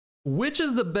Which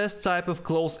is the best type of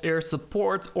close air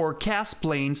support or CAS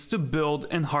planes to build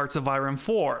in Hearts of Iron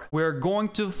 4? We're going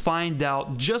to find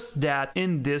out just that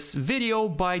in this video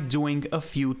by doing a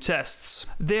few tests.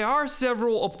 There are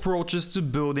several approaches to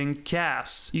building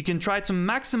CAS. You can try to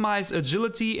maximize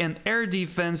agility and air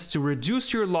defense to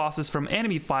reduce your losses from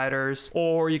enemy fighters,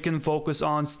 or you can focus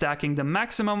on stacking the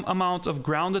maximum amount of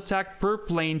ground attack per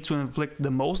plane to inflict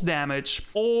the most damage,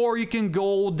 or you can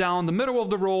go down the middle of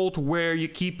the road where you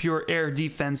keep your air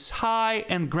defense high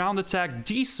and ground attack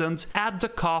decent at the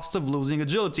cost of losing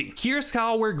agility. Here's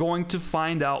how we're going to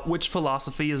find out which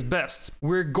philosophy is best.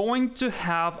 We're going to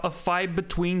have a fight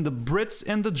between the Brits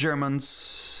and the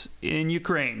Germans in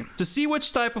Ukraine to see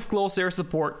which type of close air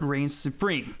support reigns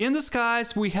supreme. In the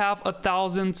skies, we have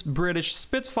 1,000 British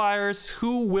Spitfires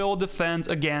who will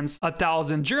defend against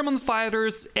 1,000 German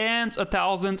fighters and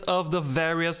 1,000 of the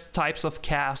various types of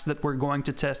CAS that we're going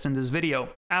to test in this video.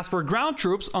 As for ground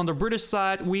troops, on the British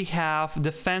side, we have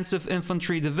defensive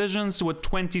infantry divisions with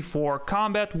 24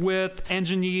 combat with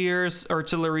engineers,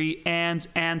 artillery, and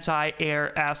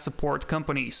anti-air as support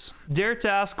companies. Their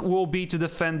task will be to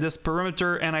defend this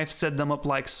perimeter, and I've set them up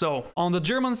like so. On the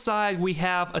German side, we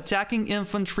have attacking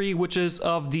infantry, which is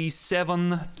of the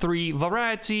 7-3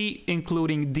 variety,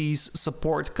 including these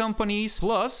support companies,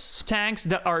 plus tanks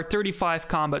that are 35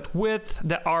 combat with,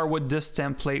 that are with this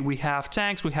template. We have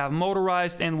tanks, we have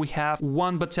motorized, and we have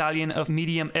 1 battalion of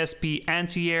medium SP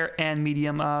anti-air and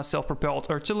medium self-propelled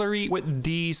artillery with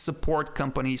these support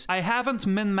companies. I haven't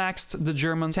min-maxed the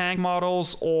German tank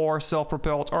models or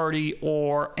self-propelled arty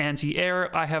or anti-air.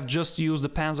 I have just used the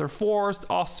Panzer IV,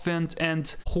 Ostwind,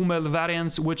 and Hummel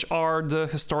variants, which are the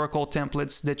historical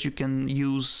templates that you can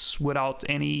use without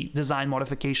any design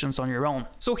modifications on your own.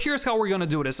 So here's how we're gonna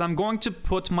do this. I'm going to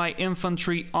put my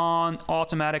infantry on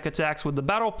automatic attacks with the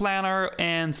battle planner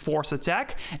and force attack.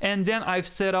 And then I've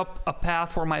set up a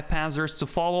path for my panzers to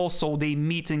follow so they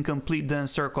meet and complete the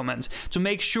encirclement. To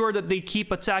make sure that they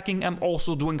keep attacking, I'm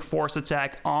also doing force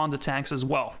attack on the tanks as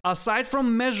well. Aside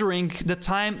from measuring the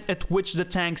time at which the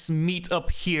tanks meet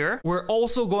up here, we're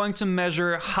also going to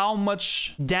measure how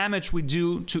much damage we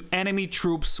do to enemy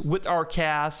troops with our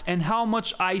CAS and how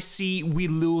much IC we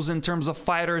lose in terms of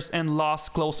fighters and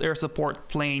lost close air support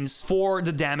planes for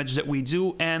the damage that we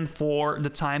do and for the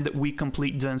time that we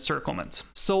complete the encirclement.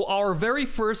 So our very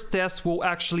first test will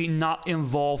actually not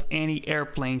involve any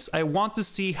airplanes. I want to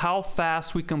see how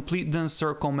fast we complete the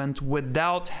encirclement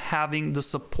without having the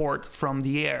support from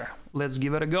the air. Let's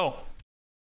give it a go.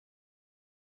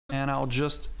 And I'll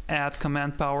just add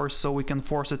command power so we can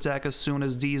force attack as soon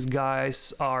as these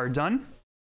guys are done.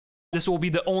 This will be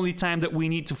the only time that we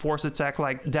need to force attack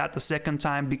like that the second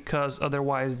time, because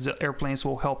otherwise the airplanes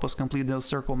will help us complete the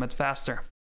encirclement faster.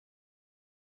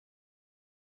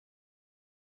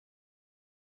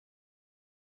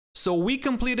 So we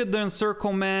completed the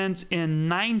encirclement in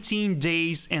 19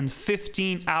 days and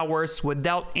 15 hours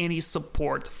without any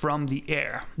support from the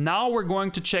air. Now we're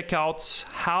going to check out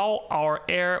how our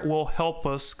air will help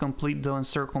us complete the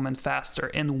encirclement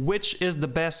faster and which is the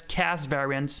best CAS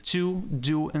variant to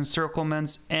do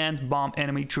encirclements and bomb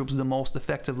enemy troops the most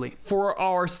effectively. For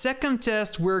our second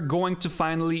test, we're going to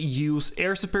finally use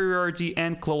air superiority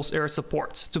and close air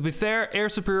support. To be fair, air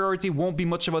superiority won't be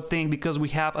much of a thing because we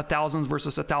have 1,000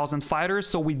 versus 1,000 fighters,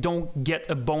 so we don't get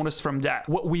a bonus from that.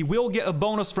 What we will get a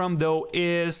bonus from though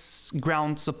is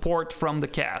ground support from the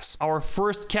CAS. Our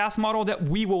first CAS model that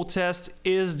we will test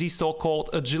is the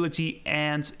so-called agility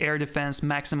and air defense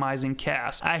maximizing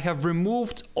CAS. I have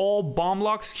removed all bomb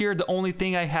locks here. The only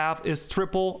thing I have is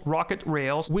triple rocket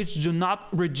rails, which do not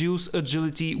reduce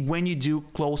agility when you do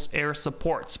close air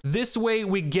support. This way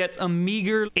we get a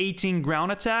meager 18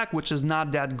 ground attack, which is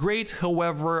not that great.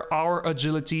 However, our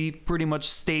agility pretty much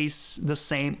stays the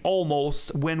same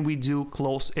almost when we do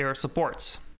close air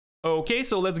support. Okay,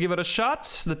 so let's give it a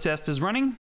shot. The test is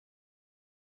running.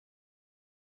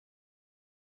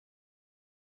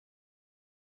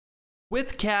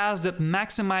 With CAS that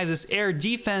maximizes air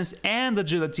defense and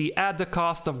agility at the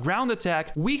cost of ground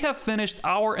attack, we have finished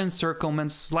our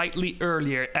encirclement slightly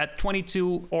earlier at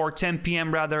 22 or 10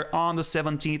 p.m. rather on the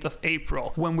 17th of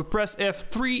April. When we press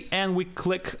F3 and we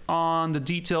click on the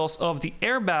details of the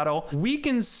air battle, we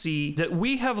can see that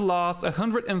we have lost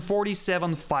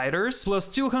 147 fighters plus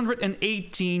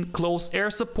 218 close air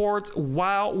support,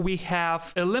 while we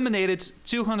have eliminated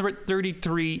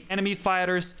 233 enemy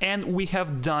fighters and we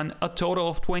have done a total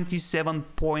of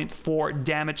 27.4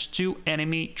 damage to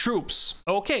enemy troops.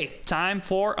 Okay, time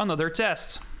for another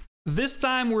test. This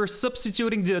time we're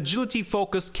substituting the agility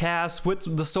focused CAS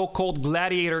with the so-called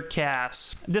gladiator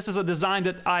CAS. This is a design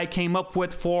that I came up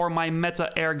with for my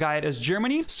Meta Air Guide as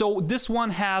Germany. So this one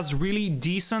has really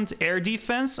decent air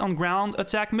defense on ground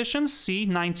attack missions, see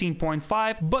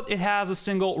 19.5, but it has a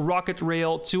single rocket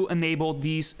rail to enable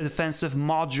these defensive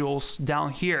modules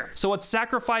down here. So it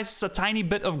sacrifices a tiny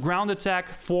bit of ground attack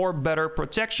for better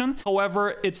protection.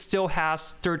 However, it still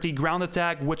has 30 ground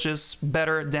attack, which is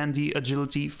better than the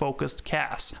agility focused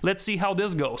CAS. Let's see how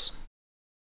this goes.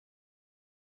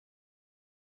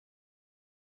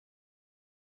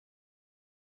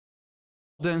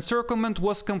 The encirclement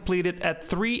was completed at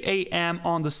 3 a.m.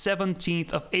 on the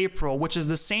 17th of April, which is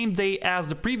the same day as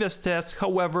the previous test,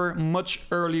 however, much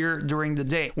earlier during the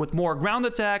day. With more ground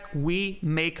attack, we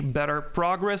make better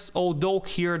progress, although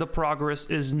here the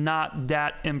progress is not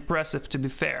that impressive, to be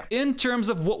fair. In terms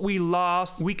of what we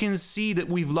lost, we can see that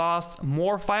we've lost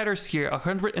more fighters here,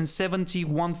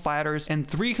 171 fighters and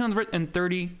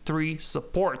 333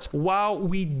 support, while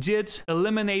we did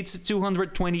eliminate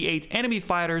 228 enemy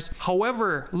fighters.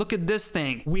 However, look at this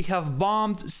thing. We have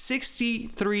bombed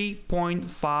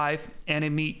 63.5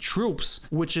 enemy troops,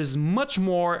 which is much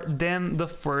more than the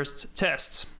first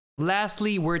test.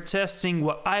 Lastly, we're testing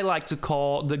what I like to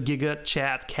call the Giga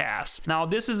Chat CAS. Now,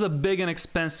 this is a big and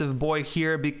expensive boy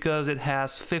here because it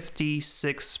has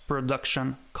 56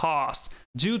 production cost,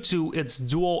 due to its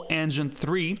dual engine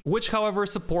 3, which however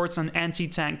supports an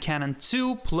anti-tank cannon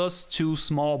 2 plus 2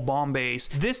 small bomb bays.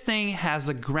 This thing has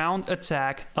a ground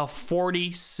attack of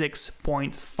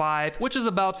 46.5, which is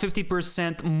about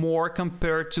 50% more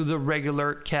compared to the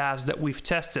regular CAS that we've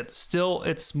tested. Still,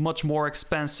 it's much more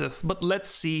expensive, but let's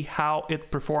see how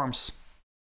it performs.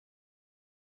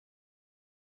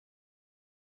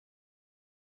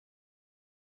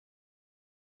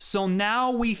 So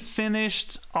now we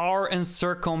finished our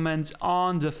encirclement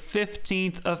on the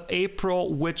 15th of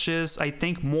April, which is, I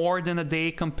think, more than a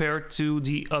day compared to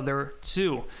the other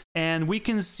two. And we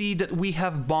can see that we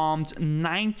have bombed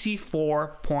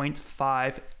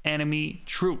 94.5 enemy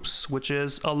troops, which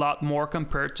is a lot more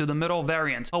compared to the middle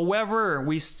variant. However,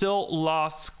 we still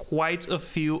lost quite a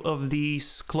few of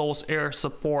these close air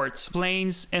support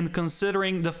planes, and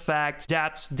considering the fact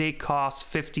that they cost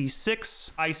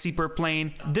 56 IC per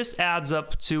plane, this adds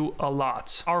up to a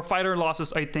lot. Our fighter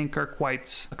losses, I think, are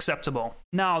quite acceptable.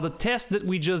 Now, the test that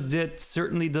we just did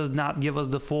certainly does not give us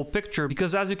the full picture,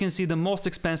 because as you can see, the most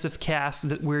expensive CAS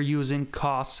that we're using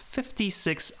costs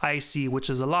 56 IC, which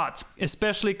is a lot,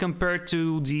 especially compared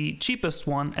to the cheapest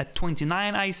one at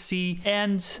 29 IC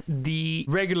and the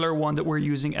regular one that we're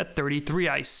using at 33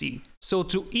 IC. So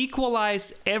to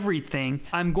equalize everything,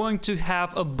 I'm going to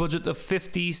have a budget of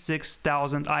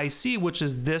 56,000 IC, which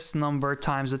is this number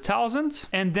times 1,000.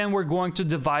 And then we're going to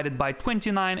divide it by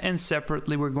 29, and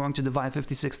separately we're going to divide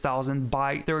 56,000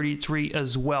 by 33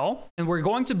 as well. And we're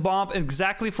going to bomb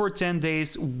exactly for 10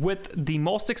 days with the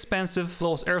most expensive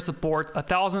close air support,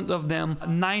 1,000 of them,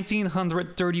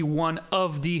 1,931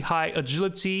 of the high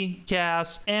agility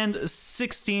CAS, and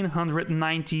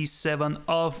 1,697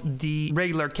 of the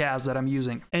regular CAS that I'm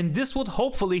using. And this would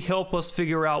hopefully help us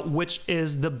figure out which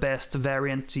is the best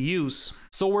variant to use.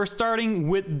 So we're starting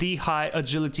with the high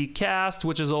agility CAS,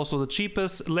 which is also the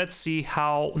cheapest. Let's see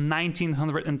how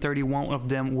 1,931 of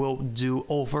them will do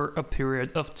over a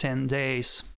period of 10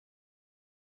 days.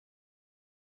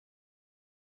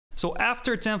 So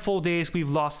after 10 full days, we've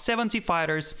lost 70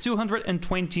 fighters,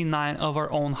 229 of our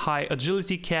own high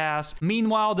agility CAS.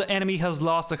 Meanwhile, the enemy has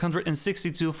lost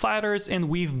 162 fighters, and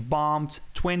we've bombed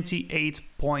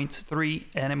 28.3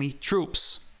 enemy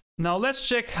troops. Now let's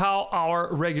check how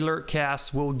our regular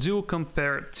CAS will do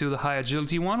compared to the high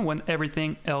agility one when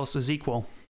everything else is equal.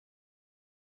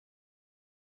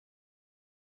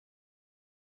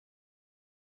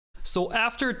 So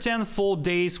after 10 full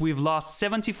days, we've lost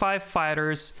 75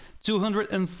 fighters,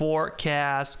 204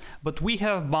 CAS, but we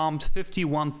have bombed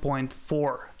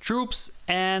 51.4 troops,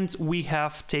 and we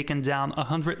have taken down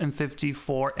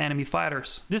 154 enemy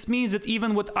fighters. This means that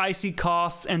even with IC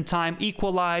costs and time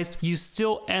equalized, you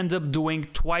still end up doing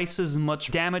twice as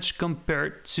much damage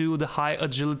compared to the high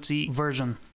agility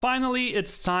version. Finally,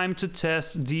 it's time to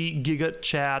test the Giga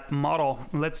Chat model.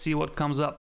 Let's see what comes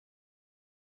up.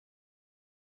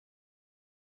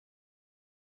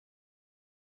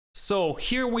 So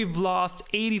here we've lost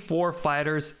 84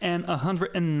 fighters and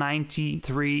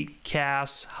 193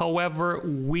 CAS. However,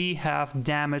 we have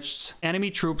damaged enemy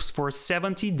troops for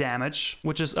 70 damage,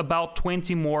 which is about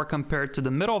 20 more compared to the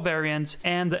middle variant,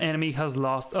 and the enemy has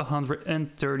lost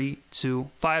 132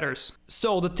 fighters.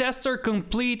 So the tests are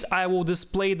complete. I will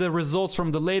display the results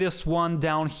from the latest one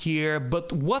down here,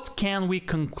 but what can we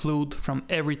conclude from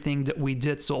everything that we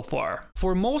did so far?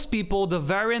 For most people, the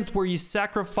variant where you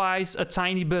sacrifice a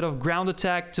tiny bit of ground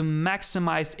attack to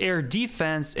maximize air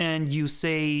defense and you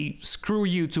say screw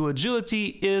you to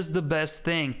agility is the best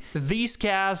thing. These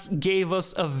CAS gave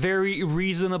us a very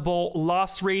reasonable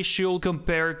loss ratio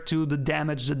compared to the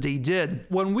damage that they did.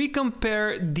 When we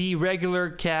compare the regular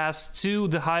CAS to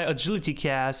the high agility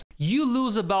CAS, you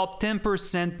lose about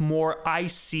 10% more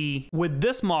IC with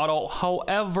this model.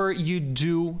 However, you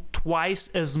do twice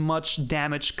as much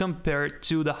damage compared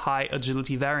to the high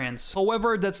agility variants.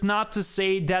 However, that's not to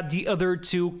say that the other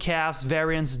two CAS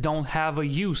variants don't have a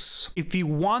use. If you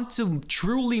want to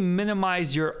truly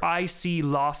minimize your IC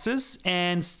losses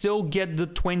and still get the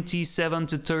 27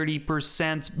 to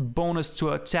 30% bonus to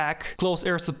attack close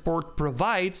air support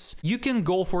provides, you can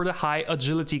go for the high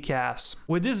agility CAS.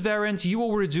 With this variant, you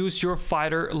will reduce your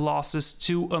fighter losses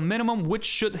to a minimum, which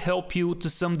should help you to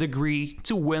some degree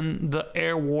to win the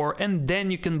air war, and then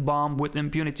you can bomb with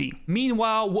impunity.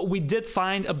 Meanwhile, what we did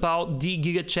find about the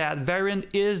giga variant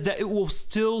is that it will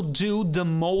still do the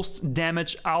most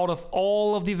damage out of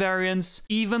all of the variants,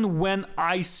 even when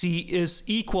IC is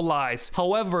equalized.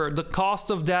 However, the cost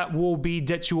of that will be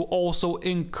that you will also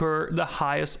incur the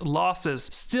highest losses.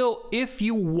 Still, if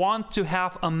you want to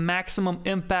have a maximum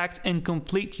impact and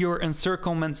complete your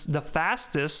encirclements the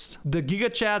fastest, the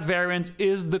giga variant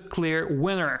is the clear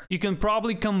winner. You can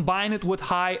probably combine it with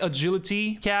high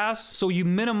agility CAS, so you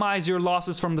minimize your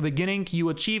losses from the beginning, you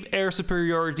achieve air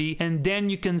superiority, and then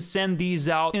you can send these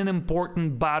out in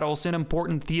important battles, in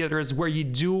important theaters where you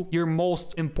do your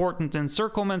most important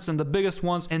encirclements and the biggest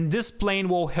ones, and this plane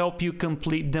will help you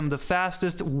complete them the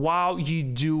fastest while you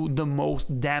do the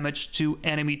most damage to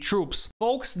enemy troops.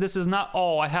 Folks, this is not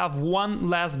all. I have one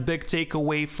last big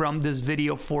takeaway from this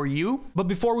video for you, but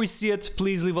before we see it,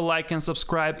 please leave a like and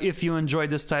subscribe if you enjoy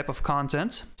this type of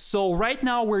content. So right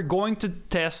now we're going to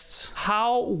test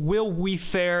how will we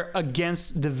fare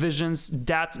against divisions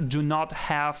that do not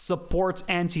have support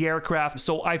anti-aircraft.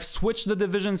 So I've switched the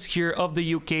divisions here of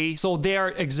the UK, so they are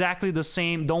exactly the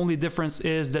same. The only difference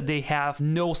is that they have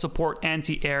no support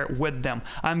anti-air with them.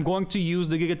 I'm going to use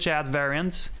the giga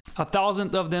variant,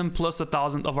 1,000 of them plus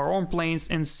 1,000 of our own planes,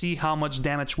 and see how much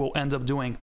damage we'll end up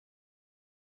doing.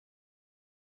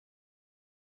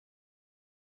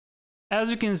 As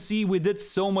you can see, we did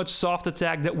so much soft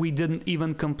attack that we didn't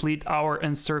even complete our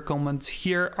encirclement.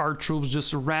 Here, our troops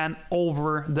just ran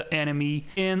over the enemy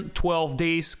in 12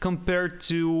 days compared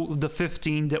to the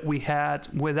 15 that we had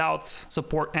without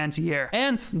support anti-air.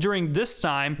 And during this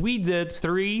time, we did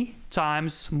 3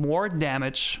 times more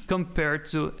damage compared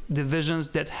to divisions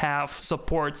that have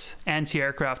support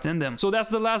anti-aircraft in them. So that's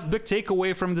the last big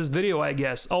takeaway from this video, I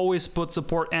guess. Always put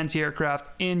support anti-aircraft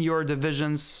in your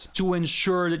divisions to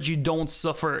ensure that you don't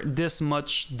suffer this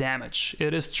much damage.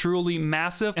 It is truly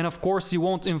massive, and of course you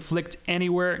won't inflict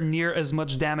anywhere near as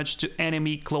much damage to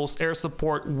enemy close air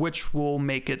support, which will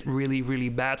make it really, really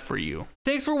bad for you.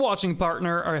 Thanks for watching,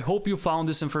 partner. I hope you found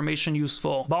this information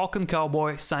useful. Balkan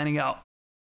Cowboy signing out.